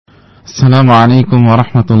Assalamualaikum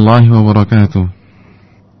warahmatullahi wabarakatuh.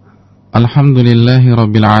 Alhamdulillahi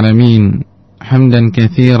rabbil alamin, hamdan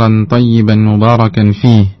katsiran tayyiban mubarakan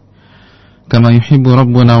fih, kama yuhibbu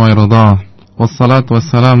rabbuna wa yardah. Wassalatu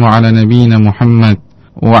wassalamu ala nabiyyina Muhammad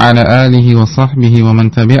wa ala alihi wa sahbihi wa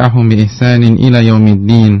man tabi'ahum bi ihsanin ila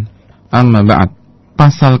yaumiddin. Amma ba'd.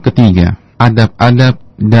 Pasal ketiga, adab-adab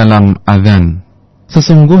dalam azan.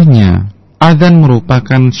 Sesungguhnya azan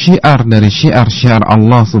merupakan syiar dari syiar-syiar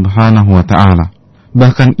Allah Subhanahu wa ta'ala.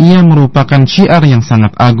 Bahkan ia merupakan syiar yang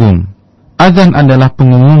sangat agung. Azan adalah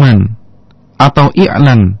pengumuman atau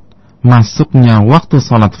i'lan masuknya waktu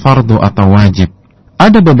salat fardu atau wajib.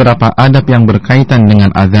 Ada beberapa adab yang berkaitan dengan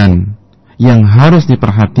azan yang harus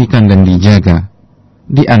diperhatikan dan dijaga.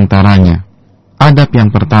 Di antaranya, adab yang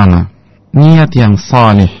pertama, niat yang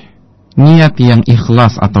salih, niat yang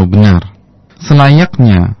ikhlas atau benar.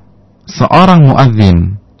 Selayaknya seorang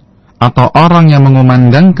muadzin atau orang yang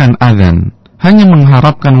mengumandangkan azan hanya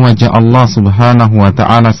mengharapkan wajah Allah Subhanahu wa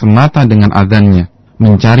ta'ala semata dengan azannya,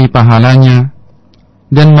 mencari pahalanya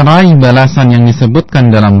dan meraih balasan yang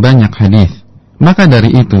disebutkan dalam banyak hadis. Maka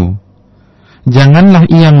dari itu, janganlah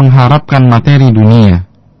ia mengharapkan materi dunia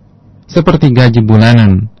seperti gaji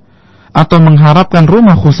bulanan atau mengharapkan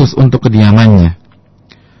rumah khusus untuk kediamannya,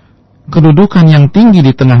 kedudukan yang tinggi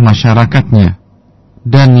di tengah masyarakatnya,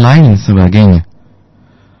 dan lain sebagainya.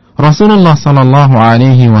 Rasulullah sallallahu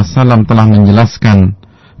alaihi wasallam telah menjelaskan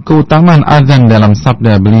keutamaan azan dalam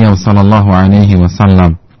sabda beliau sallallahu alaihi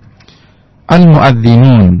wasallam,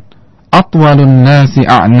 "Al-muadzinun atwalun nasi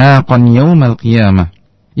a'naqan yaumal qiyamah."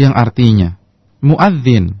 Yang artinya,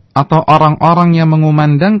 muadzin atau orang-orang yang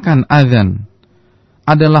mengumandangkan azan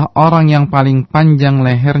adalah orang yang paling panjang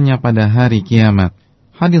lehernya pada hari kiamat.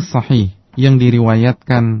 Hadis sahih yang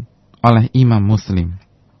diriwayatkan oleh Imam Muslim.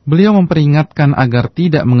 Beliau memperingatkan agar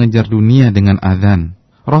tidak mengejar dunia dengan azan.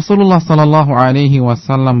 Rasulullah sallallahu alaihi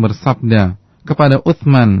wasallam bersabda kepada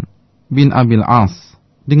Utsman bin Abil As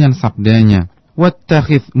dengan sabdanya,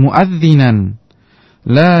 "Wattakhidh muadzinan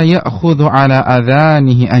la ya'khudhu ala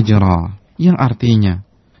adzanihi ajra." Yang artinya,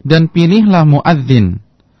 dan pilihlah muadzin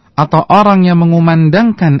atau orang yang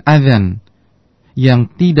mengumandangkan azan yang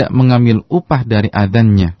tidak mengambil upah dari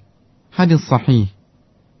azannya. Hadis sahih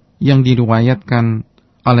yang diriwayatkan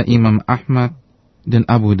oleh Imam Ahmad dan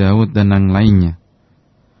Abu Dawud dan yang lainnya.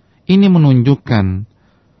 Ini menunjukkan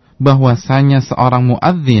bahwasanya seorang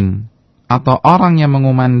muadzin atau orang yang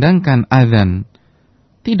mengumandangkan azan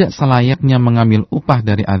tidak selayaknya mengambil upah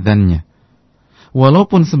dari azannya.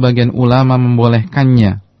 Walaupun sebagian ulama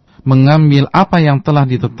membolehkannya mengambil apa yang telah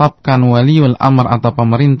ditetapkan waliul amr atau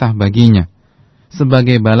pemerintah baginya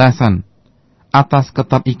sebagai balasan atas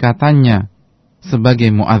keterikatannya sebagai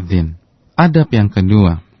muadzin. Adab yang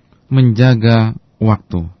kedua, menjaga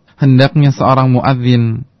waktu. Hendaknya seorang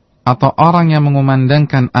muadzin atau orang yang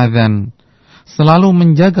mengumandangkan azan selalu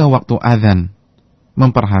menjaga waktu azan,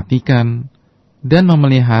 memperhatikan dan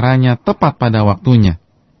memeliharanya tepat pada waktunya.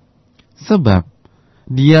 Sebab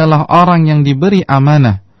dialah orang yang diberi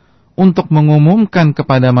amanah untuk mengumumkan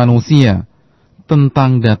kepada manusia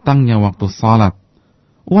tentang datangnya waktu salat,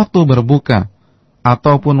 waktu berbuka,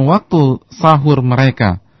 ataupun waktu sahur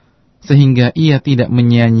mereka, sehingga ia tidak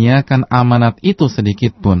menyia-nyiakan amanat itu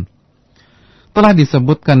sedikit pun. Telah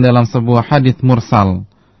disebutkan dalam sebuah hadis mursal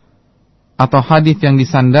atau hadis yang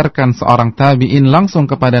disandarkan seorang tabi'in langsung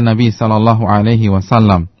kepada Nabi sallallahu alaihi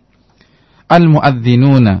wasallam,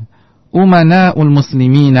 "Al-muadzinuna umana'ul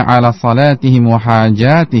muslimina ala salatihim wa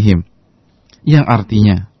hajatihim." Yang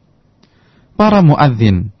artinya, para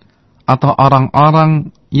muadzin atau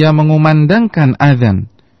orang-orang yang mengumandangkan azan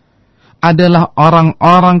adalah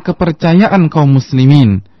orang-orang kepercayaan kaum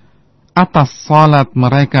muslimin atas salat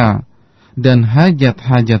mereka dan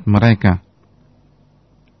hajat-hajat mereka.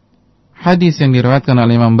 Hadis yang diriwayatkan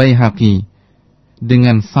oleh Imam Baihaqi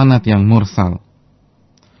dengan sanad yang mursal.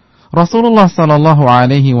 Rasulullah sallallahu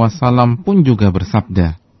alaihi wasallam pun juga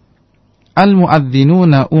bersabda,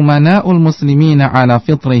 "Al-muadzinuna umana'ul muslimina ala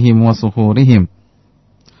fitrihim wa suhurihim."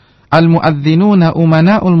 Al-muadzinuna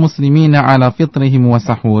umana'ul muslimina ala fitrihim wa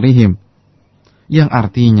sahurihim. Yang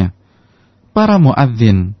artinya, para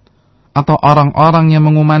muadzin atau orang-orang yang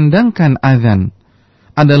mengumandangkan azan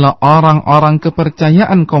adalah orang-orang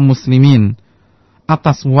kepercayaan kaum muslimin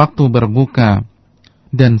atas waktu berbuka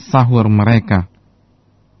dan sahur mereka.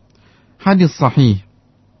 Hadis sahih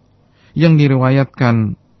yang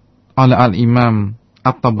diriwayatkan oleh Al-Imam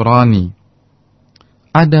At-Tabrani.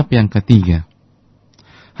 Adab yang ketiga,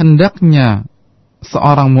 hendaknya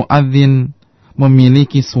seorang muadzin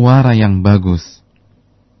memiliki suara yang bagus.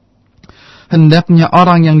 Hendaknya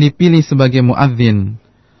orang yang dipilih sebagai muadzin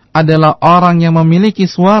adalah orang yang memiliki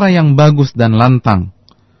suara yang bagus dan lantang.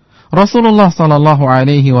 Rasulullah sallallahu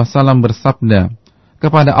alaihi wasallam bersabda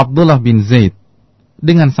kepada Abdullah bin Zaid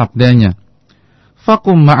dengan sabdanya,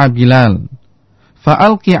 "Faqum ma'a Bilal,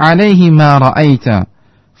 fa'alqi alaihi ma ra'aita,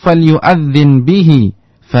 falyu'adzin bihi,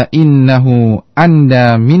 fa innahu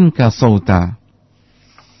anda minka sauta."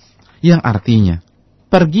 Yang artinya,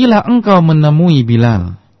 pergilah engkau menemui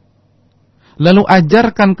Bilal, lalu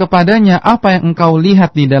ajarkan kepadanya apa yang engkau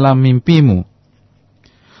lihat di dalam mimpimu.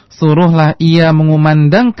 Suruhlah ia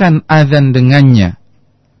mengumandangkan azan dengannya.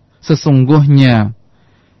 Sesungguhnya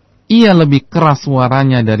ia lebih keras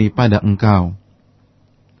suaranya daripada engkau.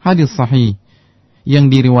 Hadis sahih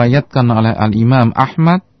yang diriwayatkan oleh Al-Imam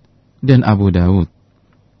Ahmad dan Abu Daud.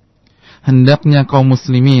 Hendaknya kaum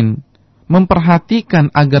muslimin memperhatikan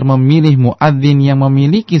agar memilih muadzin yang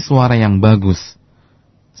memiliki suara yang bagus.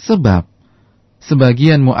 Sebab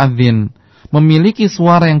sebagian muadzin memiliki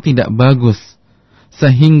suara yang tidak bagus,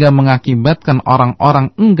 sehingga mengakibatkan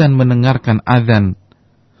orang-orang enggan mendengarkan azan.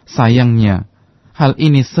 Sayangnya, hal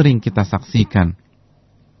ini sering kita saksikan.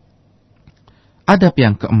 Adab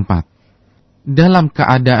yang keempat, dalam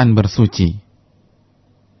keadaan bersuci.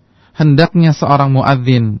 Hendaknya seorang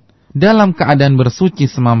muadzin dalam keadaan bersuci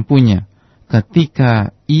semampunya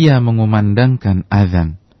ketika ia mengumandangkan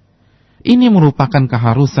azan. Ini merupakan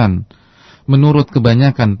keharusan menurut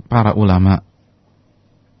kebanyakan para ulama.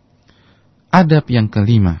 Adab yang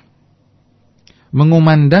kelima,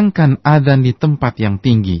 mengumandangkan azan di tempat yang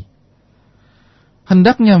tinggi.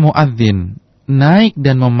 Hendaknya muadzin naik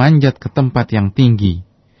dan memanjat ke tempat yang tinggi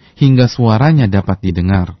hingga suaranya dapat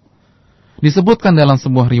didengar. Disebutkan dalam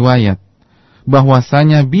sebuah riwayat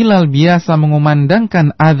bahwasanya Bilal biasa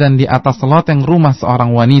mengumandangkan azan di atas loteng rumah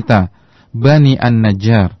seorang wanita, Bani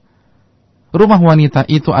An-Najjar. Rumah wanita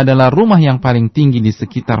itu adalah rumah yang paling tinggi di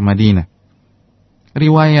sekitar Madinah.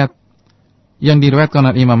 Riwayat yang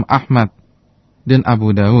diriwayatkan oleh Imam Ahmad dan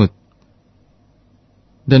Abu Daud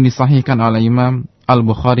dan disahihkan oleh Imam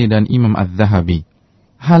Al-Bukhari dan Imam Az-Zahabi.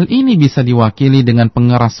 Hal ini bisa diwakili dengan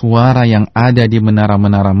pengeras suara yang ada di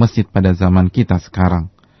menara-menara masjid pada zaman kita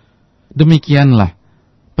sekarang. Demikianlah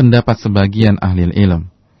pendapat sebagian ahli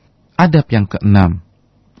ilmu. Adab yang keenam,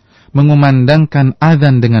 mengumandangkan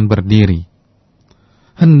azan dengan berdiri.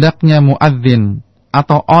 Hendaknya muadzin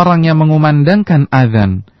atau orang yang mengumandangkan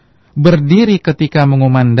azan berdiri ketika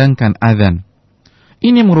mengumandangkan azan.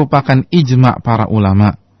 Ini merupakan ijma' para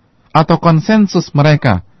ulama atau konsensus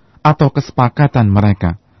mereka atau kesepakatan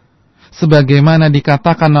mereka. Sebagaimana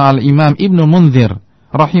dikatakan oleh Imam Ibnu Munzir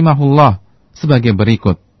rahimahullah sebagai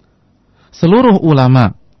berikut. Seluruh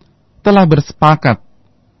ulama telah bersepakat,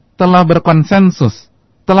 telah berkonsensus,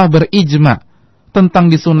 telah berijma' tentang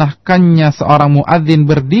disunahkannya seorang muadzin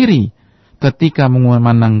berdiri ketika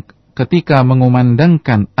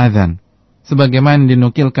mengumandangkan azan. Sebagaimana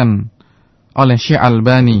dinukilkan oleh Syekh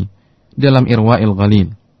Albani dalam Irwa'il Ghalil.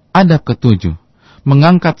 Adab ketujuh,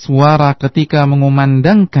 mengangkat suara ketika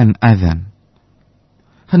mengumandangkan azan.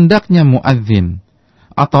 Hendaknya muadzin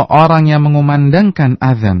atau orang yang mengumandangkan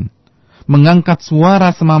azan mengangkat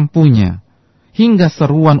suara semampunya hingga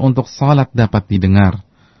seruan untuk salat dapat didengar.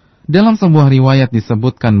 Dalam sebuah riwayat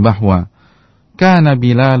disebutkan bahwa kana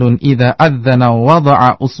Bilalun idza adzana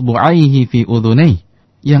wada'a usbu'aihi fi udhunayhi,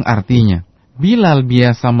 yang artinya Bilal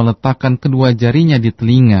biasa meletakkan kedua jarinya di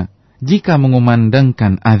telinga jika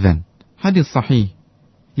mengumandangkan azan. Hadis sahih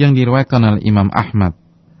yang diriwayatkan oleh Imam Ahmad.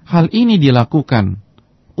 Hal ini dilakukan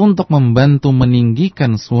untuk membantu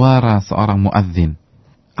meninggikan suara seorang muadzin.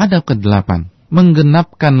 Adab ke-8,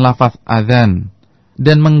 menggenapkan lafaz azan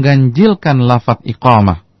dan mengganjilkan lafaz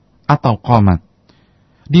iqamah atau qamat.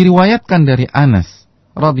 Diriwayatkan dari Anas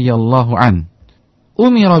radhiyallahu an,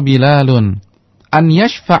 umira Bilalun an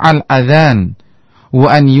yashfa'al azan wa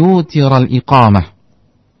an yutiral iqamah,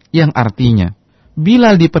 yang artinya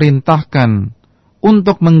Bilal diperintahkan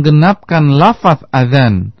untuk menggenapkan lafaz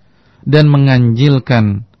azan dan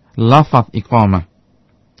menganjilkan lafaz iqamah.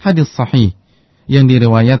 Hadis sahih yang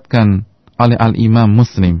diriwayatkan oleh Al-Imam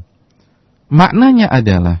Muslim. Maknanya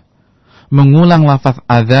adalah mengulang lafaz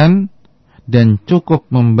azan dan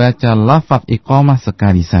cukup membaca lafaz iqamah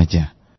sekali saja.